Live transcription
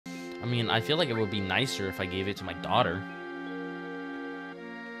I mean, I feel like it would be nicer if I gave it to my daughter.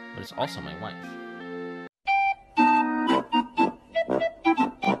 But it's also my wife.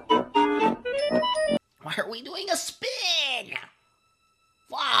 Why are we doing a spin?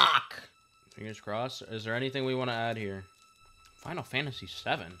 Fuck! Fingers crossed. Is there anything we want to add here? Final Fantasy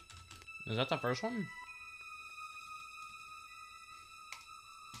VII. Is that the first one?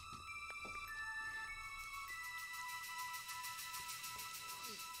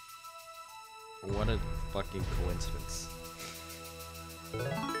 What a fucking coincidence.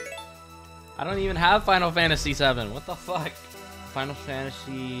 I don't even have Final Fantasy VII. What the fuck? Final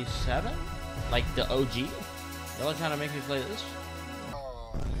Fantasy VII? Like the OG? Y'all are trying to make me play this?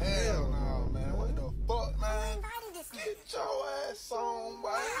 Oh, hell no, man. What the fuck, man? Get your ass on, boy.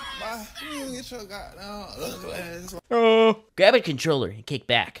 You get your goddamn ugly ass on. Oh. Grab a controller and kick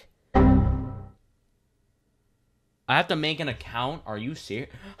back. I have to make an account? Are you serious?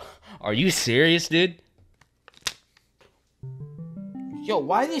 Are you serious, dude? Yo,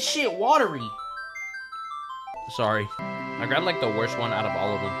 why is this shit watery? Sorry. I grabbed like the worst one out of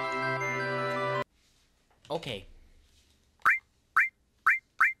all of them. Okay.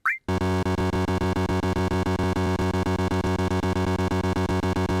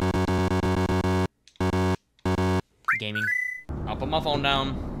 Gaming. I'll put my phone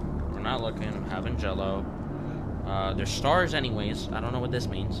down. We're not looking. I'm having jello. There's stars anyways. I don't know what this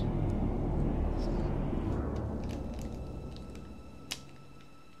means.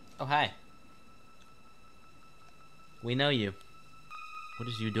 Oh, hi. We know you. What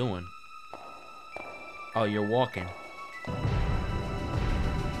is you doing? Oh, you're walking.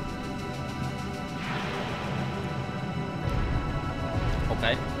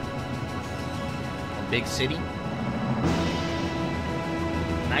 Okay. A big city.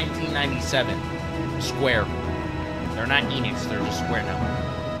 1997. Square. They're not Enix, they're just Square now.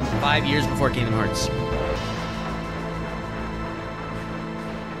 5 years before Kingdom Hearts.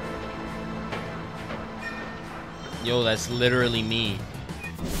 Yo, that's literally me.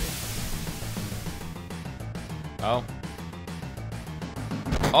 Oh.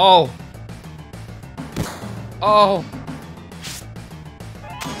 Oh! Oh!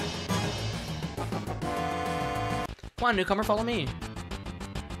 Come on, newcomer, follow me.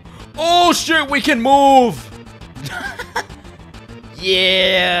 Oh shit, we can move!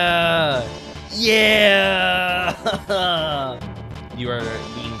 Yeah! Yeah! You are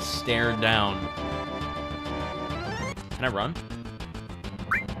being stared down. Can I run?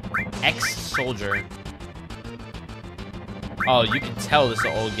 Ex-soldier. Oh, you can tell this is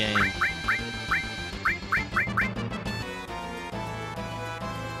an old game.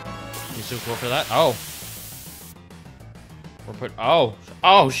 You're so cool for that? Oh. We're put. Oh.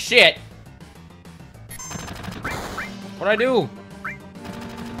 Oh, shit! What'd I do?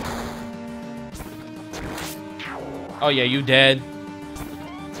 Oh yeah, you dead.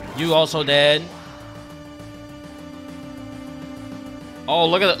 You also dead. Oh,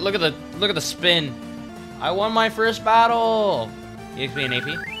 look at the spin. I won my first battle. EXP and AP.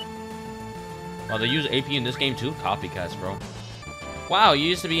 Wow, they use AP in this game too. Copycats, bro. Wow, you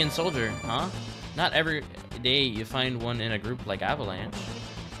used to be in Soldier, huh? Not every day you find one in a group like Avalanche.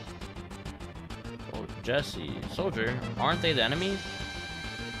 Oh, Jesse, Soldier, aren't they the enemy?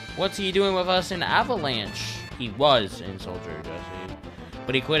 What's he doing with us in Avalanche? He was in Soldier, Jesse.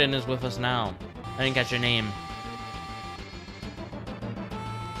 But he quit and is with us now. I didn't catch your name.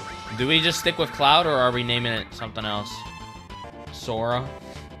 Do we just stick with Cloud, or are we naming it something else? Sora?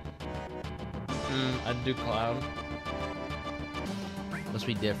 I'd do Cloud. Let's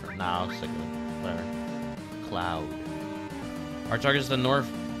be different. Nah, I'll stick with whatever. Cloud. Our target is the North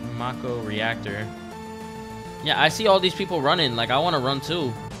Mako reactor. Yeah, I see all these people running. Like, I want to run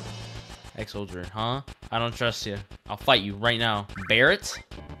too. Ex-soldier, huh? I don't trust you. I'll fight you right now. Barret?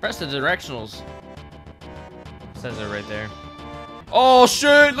 Press the directionals. It says it right there. Oh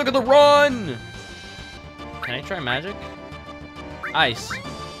shit! Look at the run! Can I try magic? Ice.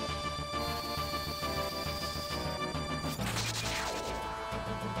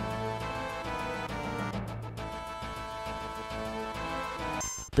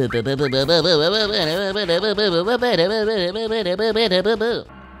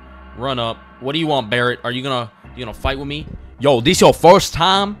 Run up. What do you want, Barret? Are you gonna fight with me? Yo, this your first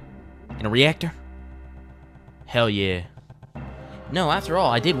time in a reactor? Hell yeah. No, after all,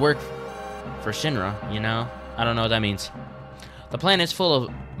 I did work for Shinra, you know? I don't know what that means. The planet's full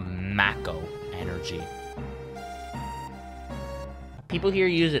of Mako energy. People here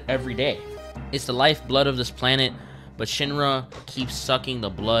use it every day. It's the lifeblood of this planet, but Shinra keeps sucking the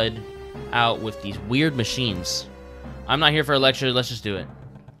blood out with these weird machines. I'm not here for a lecture, let's just do it.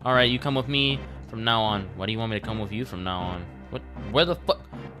 Alright, you come with me from now on. Why do you want me to come with you from now on? What? Where the fuck?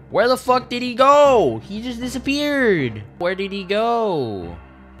 Where the fuck did he go? He just disappeared. Where did he go?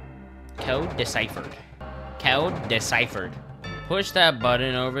 Code deciphered. Code deciphered. Push that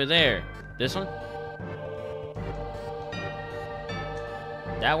button over there. This one?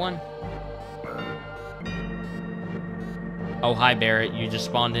 That one? Oh, hi, Barret. You just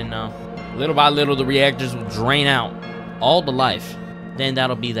spawned in now. Little by little, the reactors will drain out all the life. Then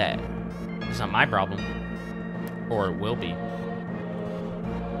that'll be that. It's not my problem. Or it will be.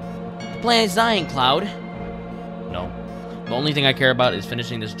 The planet's dying, Cloud. No. The only thing I care about is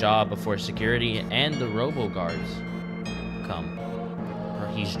finishing this job before security and the robo-guards come. Or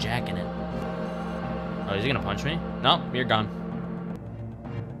he's jacking it. Oh, is he gonna punch me? No, you're gone.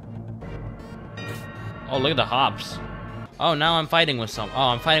 Oh, look at the hops. Oh, now I'm fighting with some. Oh,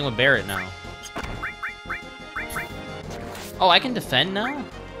 I'm fighting with Barret now. Oh, I can defend now?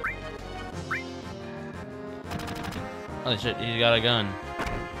 Holy shit, he's got a gun.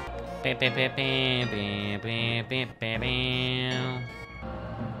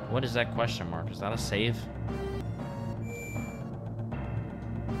 What is that question mark? Is that a save?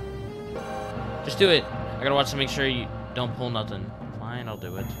 Just do it. I gotta watch to make sure you don't pull nothing. Fine, I'll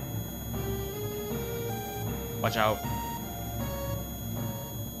do it. Watch out.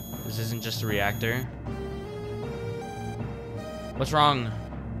 This isn't just a reactor. What's wrong?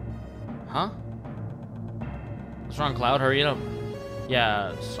 Huh? What's wrong, Cloud? Hurry it up.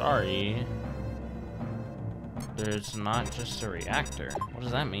 Yeah, sorry. There's not just a reactor. What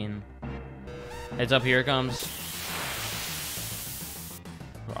does that mean? Heads up, here it comes.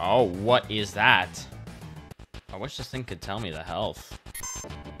 Oh, what is that? I wish this thing could tell me the health.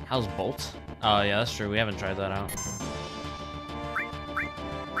 How's Bolt? Oh, yeah, that's true. We haven't tried that out.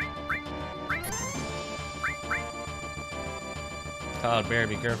 Cloud, Barret,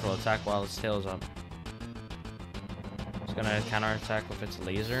 be careful. Attack while its tail is up. It's gonna counterattack with its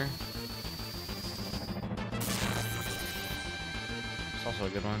laser. It's also a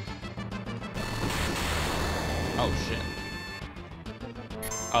good one. Oh, shit.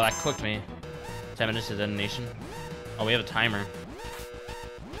 Oh, that cooked me. 10 minutes to detonation. Oh, we have a timer.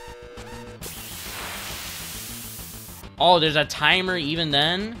 Oh, there's a timer even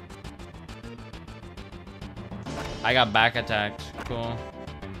then? I got back attacked. Cool.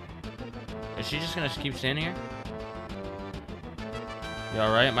 Is she just gonna keep standing here? You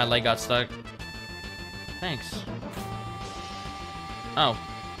alright? My leg got stuck. Thanks. Oh.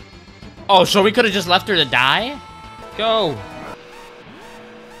 Oh, so we could have just left her to die? Go!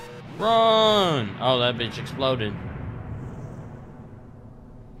 Run! Oh, that bitch exploded.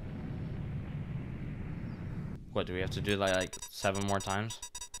 What, do we have to do like 7 more times?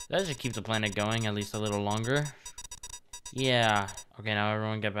 That should keep the planet going at least a little longer. Yeah. Okay, now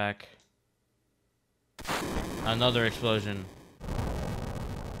everyone get back. Another explosion.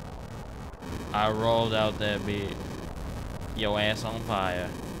 I rolled out that beat. Yo ass on fire.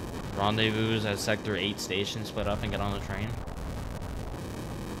 Rendezvous at Sector 8 station. Split up and get on the train.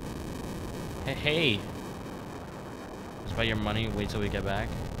 Hey, hey. Just buy your money. Wait till we get back.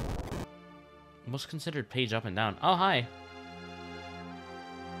 Most considered page up and down. Oh, hi.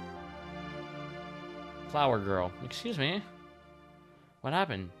 Flower girl. Excuse me. What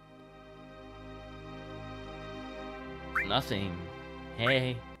happened? Nothing.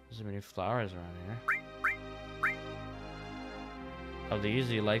 Hey. There's so many flowers around here. Oh, these?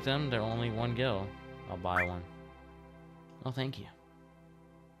 Do you like them? They're only 1 gil. I'll buy one. Oh, thank you.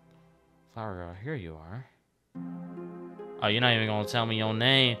 Flower girl, here you are. Oh, you're not even gonna tell me your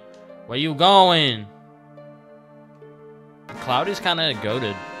name. Where you going? Cloud is kind of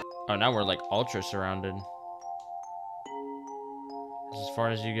goated. Oh, now we're like ultra surrounded. As far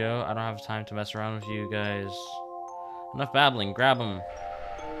as you go, I don't have time to mess around with you guys. Enough babbling, grab him.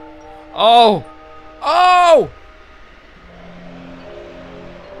 Oh! Oh!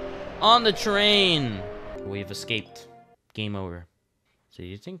 On the train! We've escaped. Game over. So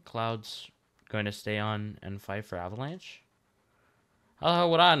you think Cloud's going to stay on and fight for Avalanche? How the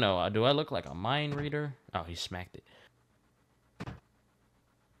hell would I know? Do I look like a mind reader? Oh, he smacked it.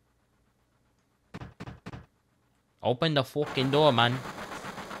 Open the fucking door, man.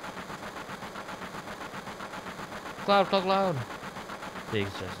 Cloud, Cloud, Cloud. Big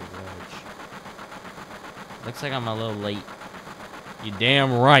Jesse Roach. Looks like I'm a little late. You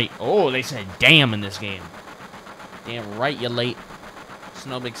damn right. Oh, they said damn in this game. Damn right you're late. It's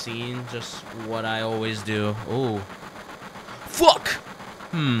no big scene, just what I always do. Oh. Fuck!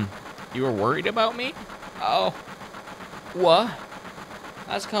 You were worried about me? Oh. What?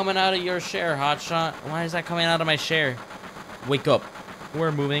 That's coming out of your share, hotshot. Why is that coming out of my share? Wake up.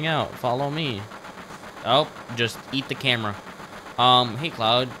 We're moving out. Follow me. Oh, just eat the camera. Hey,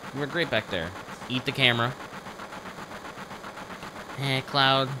 Cloud. You were great back there. Eat the camera. Hey,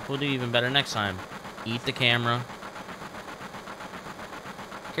 Cloud. We'll do even better next time. Eat the camera.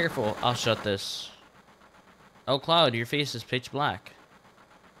 Careful. I'll shut this. Oh, Cloud, your face is pitch black.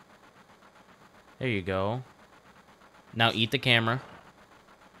 There you go. Now eat the camera.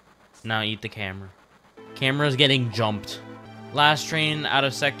 Now eat the camera. Camera's getting jumped. Last train out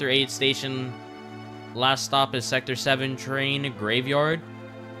of Sector 8 station. Last stop is Sector 7 train graveyard.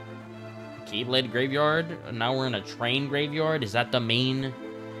 Keyblade graveyard. Now we're in a train graveyard. Is that the main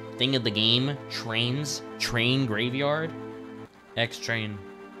thing of the game? Trains? Train graveyard? X train.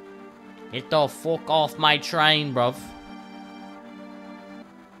 Get the fuck off my train, bruv.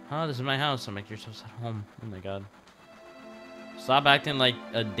 Oh, this is my house. I'll make yourselves at home. Oh my god. Stop acting like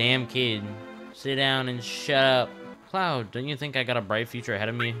a damn kid. Sit down and shut up. Cloud, don't you think I got a bright future ahead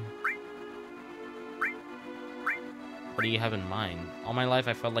of me? What do you have in mind? All my life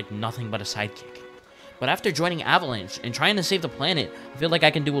I felt like nothing but a sidekick. But after joining Avalanche and trying to save the planet, I feel like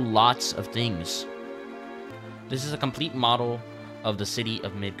I can do lots of things. This is a complete model of the city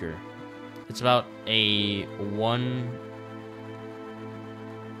of Midgar. It's about a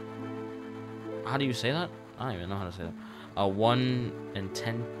how do you say that? I don't even know how to say that. A 1 in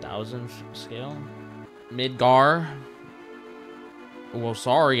 10,000 scale. Midgar. Well,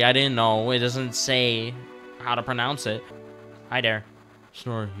 sorry, I didn't know. It doesn't say how to pronounce it. Hi there.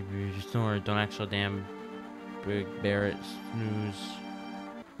 Snore, you snore. Don't act so damn big, Barret. Snooze.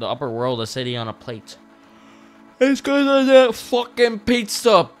 The upper world, a city on a plate. It's because of that fucking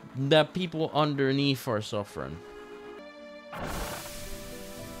pizza that people underneath are suffering.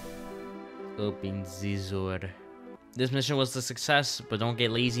 Open the door. This mission was a success, but don't get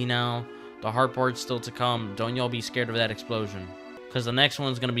lazy now. The hard part's still to come. Don't y'all be scared of that explosion. Because the next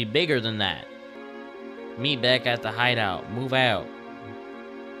one's gonna be bigger than that. Meet back at the hideout. Move out.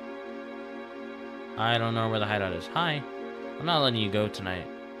 I don't know where the hideout is. Hi. I'm not letting you go tonight.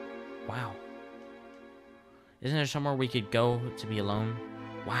 Wow. Isn't there somewhere we could go to be alone?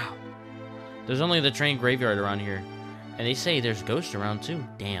 Wow. There's only the train graveyard around here. And they say there's ghosts around too.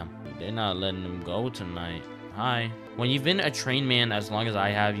 Damn. They're not letting them go tonight. Hi. When you've been a train man as long as I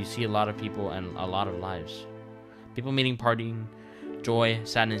have, you see a lot of people and a lot of lives. People meeting, partying, joy,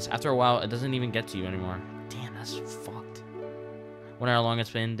 sadness. After a while, it doesn't even get to you anymore. Damn, that's fucked. Wonder how long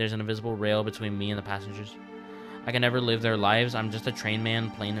it's been. There's an invisible rail between me and the passengers. I can never live their lives. I'm just a train man,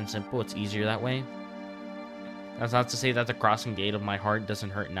 plain and simple. It's easier that way. That's not to say that the crossing gate of my heart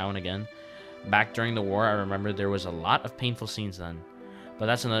doesn't hurt now and again. Back during the war, I remember there was a lot of painful scenes then. But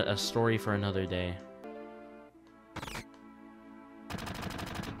that's a story for another day.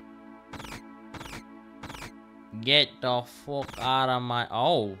 Get the fuck out of my...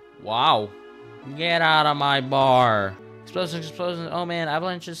 Oh, wow. Get out of my bar. Explosions, explosions. Oh man,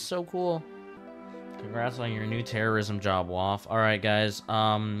 Avalanche is so cool. Congrats on your new terrorism job, Waff. Alright guys,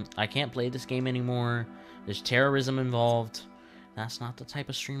 I can't play this game anymore. There's terrorism involved. That's not the type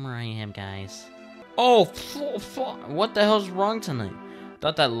of streamer I am, guys. Oh, what the hell's wrong tonight?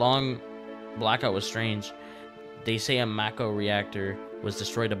 Thought that long blackout was strange. They say a Mako reactor was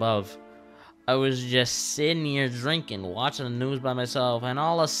destroyed above. I was just sitting here drinking, watching the news by myself, and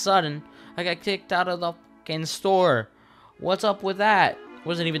all of a sudden, I got kicked out of the fucking store. What's up with that?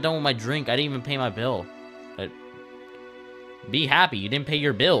 Wasn't even done with my drink. I didn't even pay my bill. But be happy, you didn't pay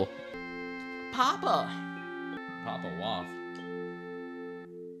your bill. Papa Waff.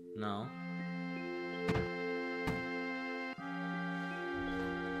 No.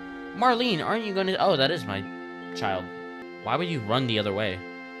 Marlene, aren't you gonna... Oh, that is my child. Why would you run the other way?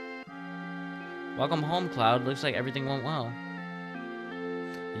 Welcome home, Cloud. Looks like everything went well.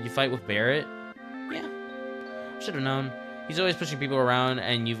 Did you fight with Barret? Yeah. Should have known. He's always pushing people around,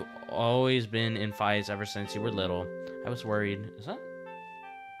 and you've always been in fights ever since you were little. I was worried. Is that...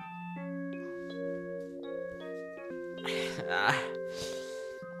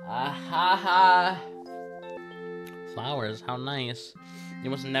 Flowers, how nice. You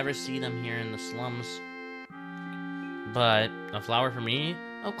must never see them here in the slums. But a flower for me?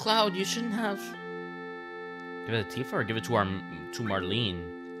 Oh, Cloud, you shouldn't have. Give it to Tifa or give it to Marlene?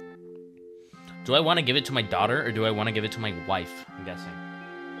 Do I want to give it to my daughter or do I want to give it to my wife? I'm guessing.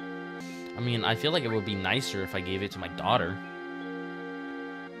 I mean, I feel like it would be nicer if I gave it to my daughter.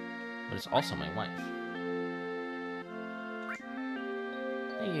 But it's also my wife.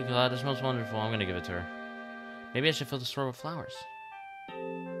 Thank you, Cloud. It smells wonderful. I'm gonna give it to her. Maybe I should fill the store with flowers.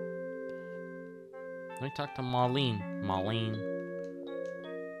 Let me talk to Marlene.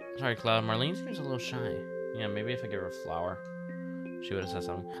 Sorry, Cloud. Marlene seems a little shy. Yeah, maybe if I give her a flower. She would have said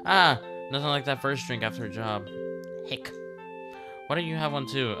something. Ah, nothing like that first drink after a job. Hick. Why don't you have one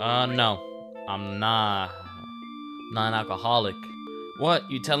too? No. I'm not non-alcoholic. What?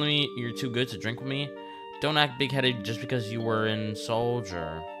 You telling me you're too good to drink with me? Don't act big-headed just because you were in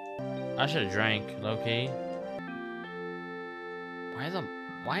Soldier. I should have drank, low-key.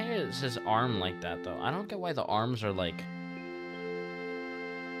 Why is his arm like that, though? I don't get why the arms are, like...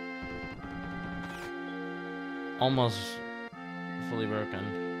 almost fully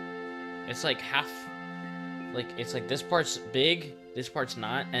broken. It's like half... like, it's like this part's big, this part's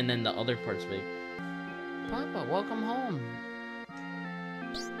not, and then the other part's big. Papa, welcome home.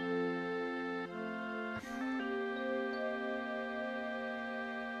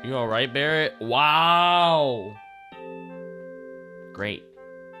 You alright, Barret? Wow! Great.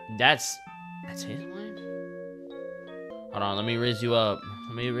 That's his line? Hold on, let me rizz you up.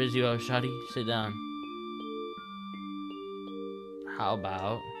 Let me rizz you up, shawty. Sit down. How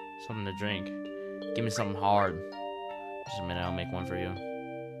about something to drink? Give me something hard. Just a minute, I'll make one for you.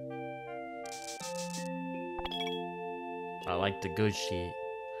 I like the good shit.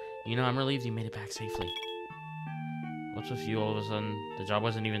 You know, I'm relieved you made it back safely. What's with you all of a sudden? The job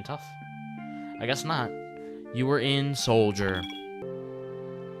wasn't even tough. I guess not. You were in Soldier.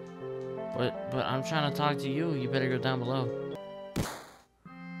 But I'm trying to talk to you. You better go down below.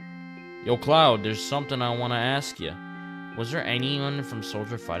 Yo, Cloud, there's something I want to ask you. Was there anyone from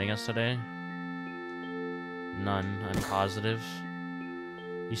Soldier fighting us today? None, I'm positive.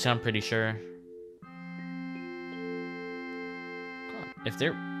 You sound pretty sure. If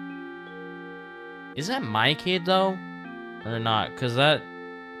there... is that my kid, though? Or not? Because that...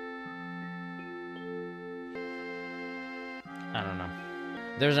 I don't know.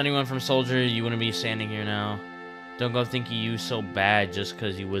 If there's anyone from Soldier, you wouldn't be standing here now. Don't go thinking you so bad just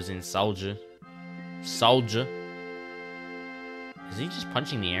because you was in Soldier. Soldier. Is he just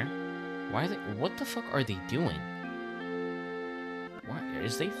punching the air? Why are they... what the fuck are they doing? What?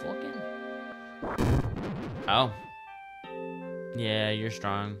 Is they fucking... oh. Yeah, you're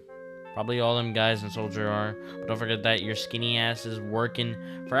strong. Probably all them guys in Soldier are. But don't forget that your skinny ass is working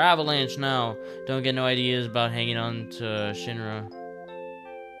for Avalanche now. Don't get no ideas about hanging on to Shinra.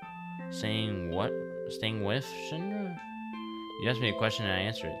 Saying what? Staying with Shinra? You asked me a question and I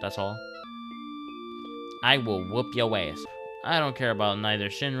answered it. That's all. I will whoop your ass. I don't care about neither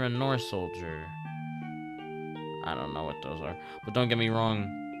Shinra nor Soldier. I don't know what those are. But don't get me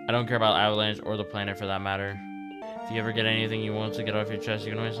wrong. I don't care about Avalanche or the planet for that matter. If you ever get anything you want to get off your chest,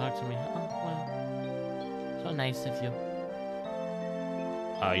 you can always talk to me. Oh, well. So nice of you.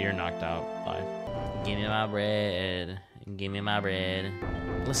 Oh, you're knocked out. Bye. Give me my bread. Give me my bread.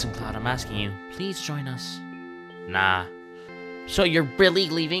 Listen, Cloud, I'm asking you. Please join us. Nah. So you're really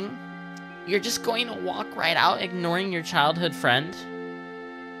leaving? You're just going to walk right out, ignoring your childhood friend?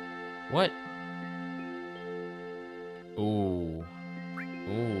 What? Ooh.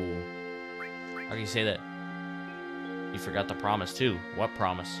 Ooh. How can you say that? You forgot the promise, too. What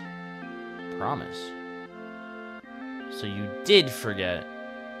promise? Promise? So you did forget.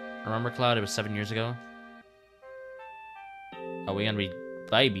 Remember, Cloud? It was 7 years ago? Are we gonna be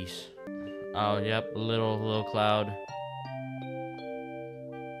babies? Oh, yep. Little Cloud.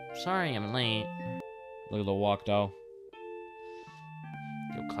 Sorry, I'm late. Look at the walk, though.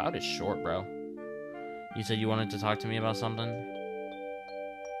 Yo, Cloud is short, bro. You said you wanted to talk to me about something?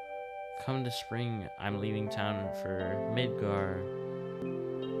 Come to spring, I'm leaving town for Midgar.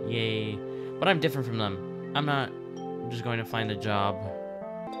 Yay. But I'm different from them. I'm not just going to find a job.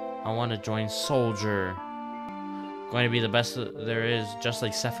 I want to join Soldier. Going to be the best there is, just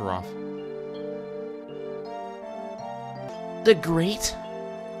like Sesiraar. The Great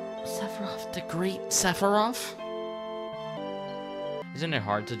Sesiraar? The Great Sesiraar? Isn't it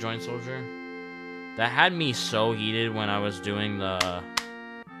hard to join Soldier? That had me so heated when I was doing the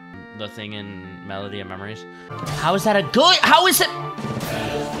thing in Melody and Memories. How is that a good? How is it?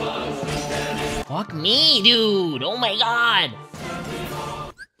 Fuck me, dude. Oh my god.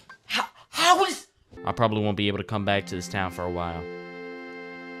 How is... I probably won't be able to come back to this town for a while.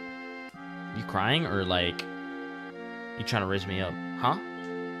 You crying or like you trying to raise me up? Huh?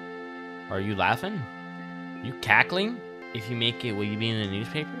 Are you laughing? You cackling? If you make it, will you be in the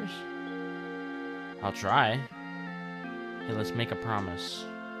newspapers? I'll try. Hey, let's make a promise.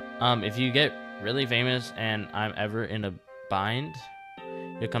 If you get really famous and I'm ever in a bind,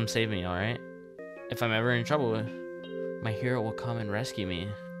 you'll come save me, alright? If I'm ever in trouble, my hero will come and rescue me.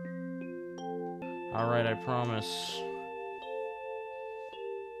 Alright, I promise.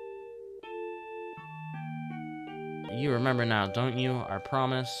 You remember now, don't you? Our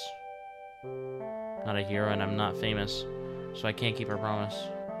promise. Not a hero and I'm not famous. So I can't keep our promise.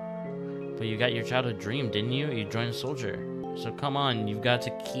 But you got your childhood dream, didn't you? You joined a soldier. So come on, you've got to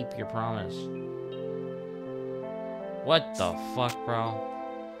keep your promise. What the fuck, bro?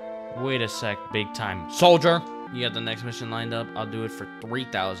 Wait a sec, big time soldier. You got the next mission lined up. I'll do it for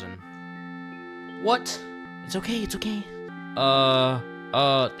 3,000. What? It's okay, it's okay.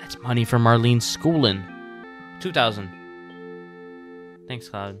 That's money for Marlene's schooling. 2,000. Thanks,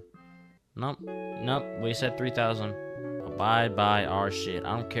 Cloud. Nope, we said 3,000. Abide by our shit.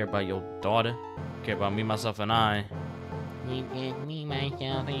 I don't care about your daughter. I care about me, myself, and I. You get me,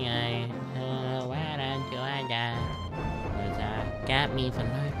 myself, and I. Why don't you I die? 'Cause I got me for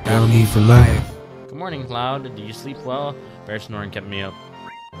life. Got me for life. Good morning, Cloud. Did you sleep well? Bear snoring kept me up.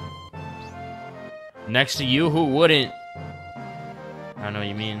 Next to you, who wouldn't? I know what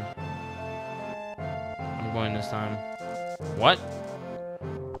you mean. I'm going this time. What?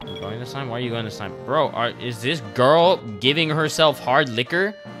 I'm going this time? Why are you going this time? Bro, is this girl giving herself hard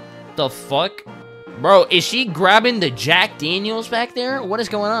liquor? The fuck? Bro, is she grabbing the Jack Daniels back there? What is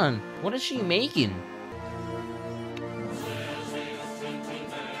going on? What is she making?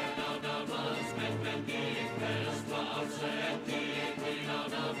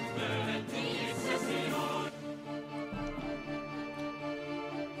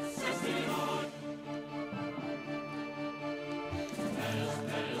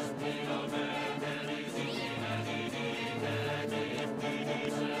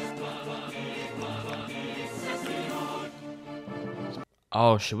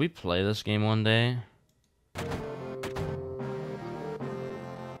 Oh, should we play this game one day?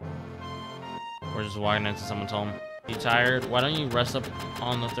 We're just walking into someone's home. You tired? Why don't you rest up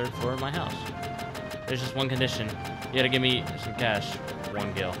on the 3rd floor of my house? There's just one condition. You gotta give me some cash.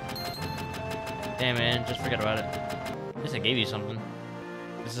 1 gil. Damn, man, just forget about it. At least I gave you something.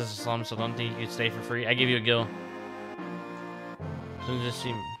 This is a slum, so don't think you could stay for free. I gave you a gil. So just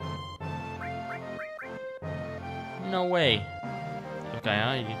see. No way. Okay,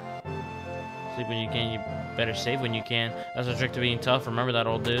 huh? You sleep when you can, you better save when you can. That's a trick to being tough. Remember that,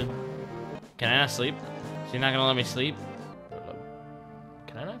 old dude. Can I not sleep? So you're not gonna let me sleep?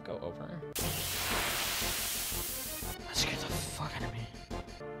 Can I not go over? That scared the fuck out of me.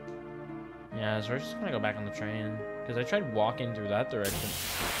 Yeah, so we're just gonna go back on the train. Because I tried walking through that direction.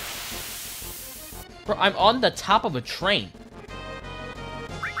 Bro, I'm on the top of a train.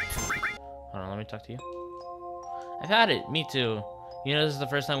 Hold on, let me talk to you. I've had it. Me too. You know this is the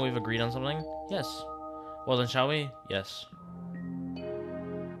first time we've agreed on something? Yes. Well then, shall we? Yes.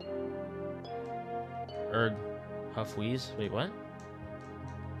 Erg. Huff wheeze. Wait, what?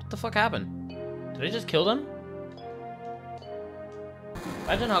 What the fuck happened? Did I just kill them?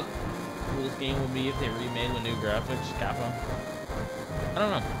 Imagine how cool this game would be if they remade with new graphics. Kappa. I don't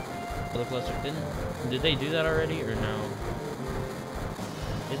know. Look closer. Did they do that already or no?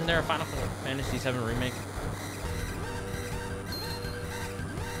 Isn't there a Final Fantasy VII Remake?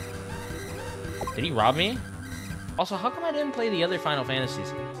 Did he rob me? Also, how come I didn't play the other Final Fantasies?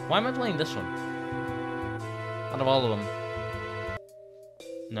 Why am I playing this one? Out of all of them.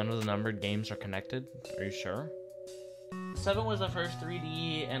 None of the numbered games are connected? Are you sure? 7 was the first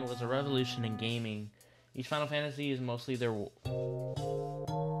 3D and was a revolution in gaming. Each Final Fantasy is mostly their one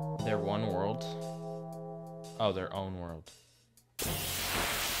world. Oh, their own world.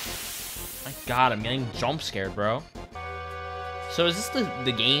 My god, I'm getting jump scared, bro. So is this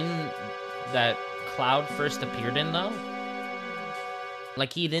the game that Cloud first appeared in, though?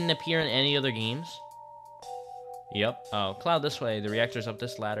 Like, he didn't appear in any other games? Yep. Oh, Cloud this way. The reactor's up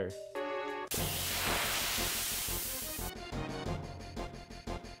this ladder.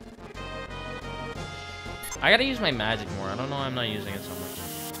 I gotta use my magic more. I don't know why I'm not using it so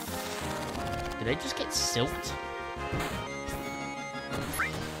much. Did I just get silked?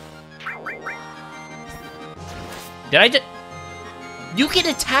 Did I just... You can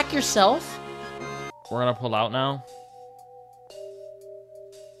attack yourself? We're gonna pull out now.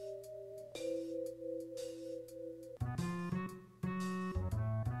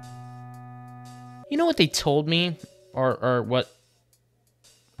 You know what they told me? Or what?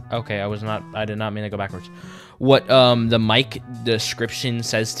 Okay, I did not mean to go backwards. What the mic description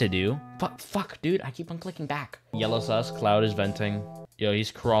says to do. Fuck, dude, I keep on clicking back. Yellow sus, Cloud is venting. Yo,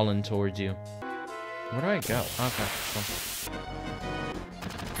 he's crawling towards you. Where do I go? Okay, cool.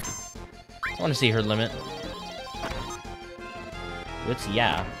 I want to see her limit. What's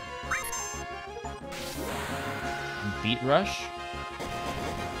yeah? Beat rush?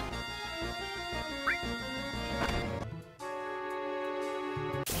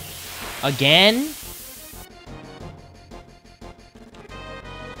 Again?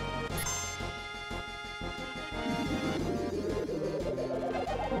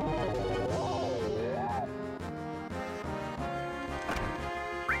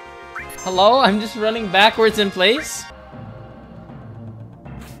 Hello? I'm just running backwards in place?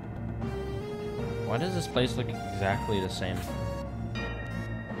 Why does this place look exactly the same?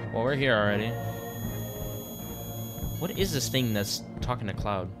 Well, we're here already. What is this thing that's talking to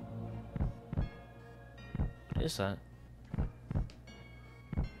Cloud? What is that?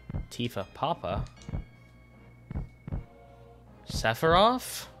 Tifa Papa?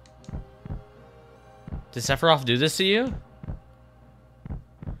 Sephiroth? Did Sephiroth do this to you?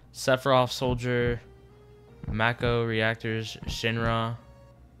 Sephiroth, Soldier, Mako, Reactors, Shinra.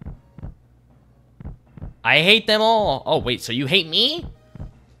 I hate them all. Oh, wait, so you hate me?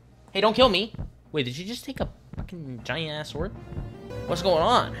 Hey, don't kill me. Wait, did you just take a fucking giant ass sword? What's going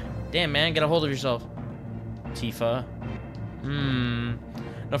on? Damn, man, get a hold of yourself. Tifa.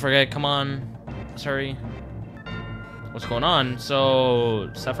 Don't forget, come on. Sorry. What's going on? So,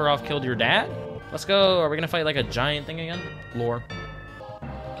 Sephiroth killed your dad? Let's go. Are we gonna fight like a giant thing again? Lore.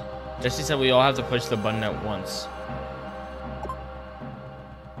 Jesse said we all have to push the button at once.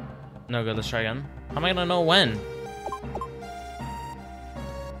 No good, let's try again. How am I gonna know when?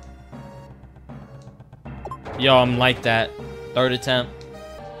 Yo, I'm like that. Third attempt.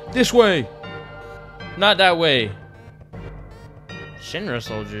 This way! Not that way. Shinra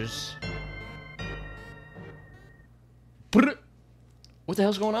soldiers. What the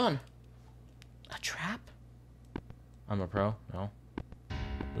hell's going on? A trap? I'm a pro. No.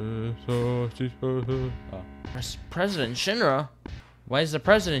 Oh. President Shinra? Why is the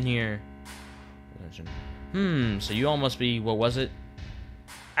president here? So you all must be, what was it?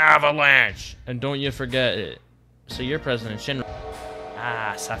 Avalanche! And don't you forget it. So you're President Shinra.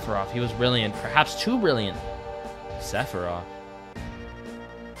 Ah, Sephiroth. He was brilliant. Perhaps too brilliant. Sephiroth.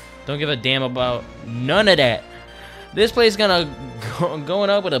 Don't give a damn about none of that. This place gonna going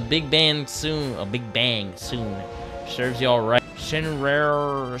up with a big bang soon. A big bang soon. Serves y'all right.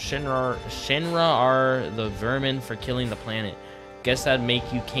 Shinra are the vermin for killing the planet. Guess that'd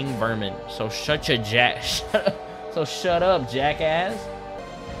make you King Vermin. So shut up, jackass.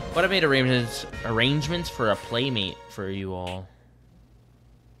 But I made arrangements for a playmate for you all.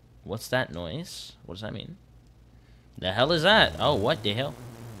 What's that noise? What does that mean? The hell is that? Oh, what the hell?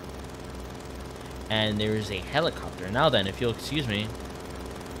 And there is a helicopter. Now then, if you'll excuse me.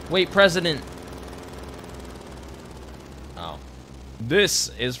 Wait, President. Oh. This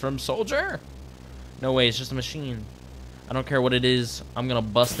is from Soldier? No way, it's just a machine. I don't care what it is. I'm gonna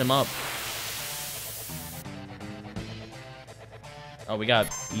bust him up. Oh, we got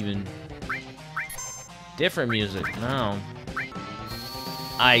even different music. No.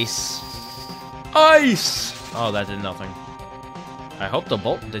 Ice. Ice! Oh, that did nothing. I hope the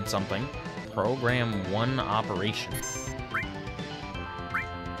bolt did something. Program 1 operation.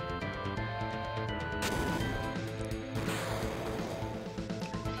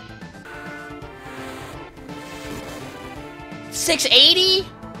 $680?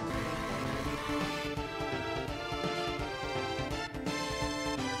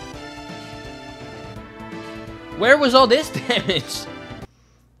 Where was all this damage?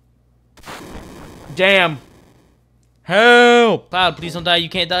 Damn. Help! Cloud, please don't die. You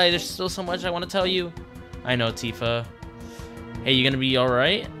can't die. There's still so much I want to tell you. I know, Tifa. Hey, you gonna be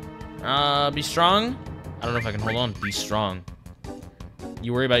alright? Be strong? I don't know if I can hold on. Be strong.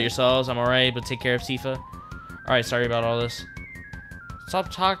 You worry about yourselves. I'm alright, but take care of Tifa. Alright, sorry about all this. Stop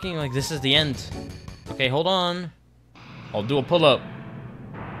talking like this is the end. Okay, hold on. I'll do a pull-up.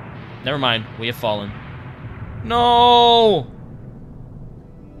 Never mind. We have fallen. No!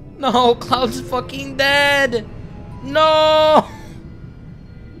 No, Cloud's fucking dead! No!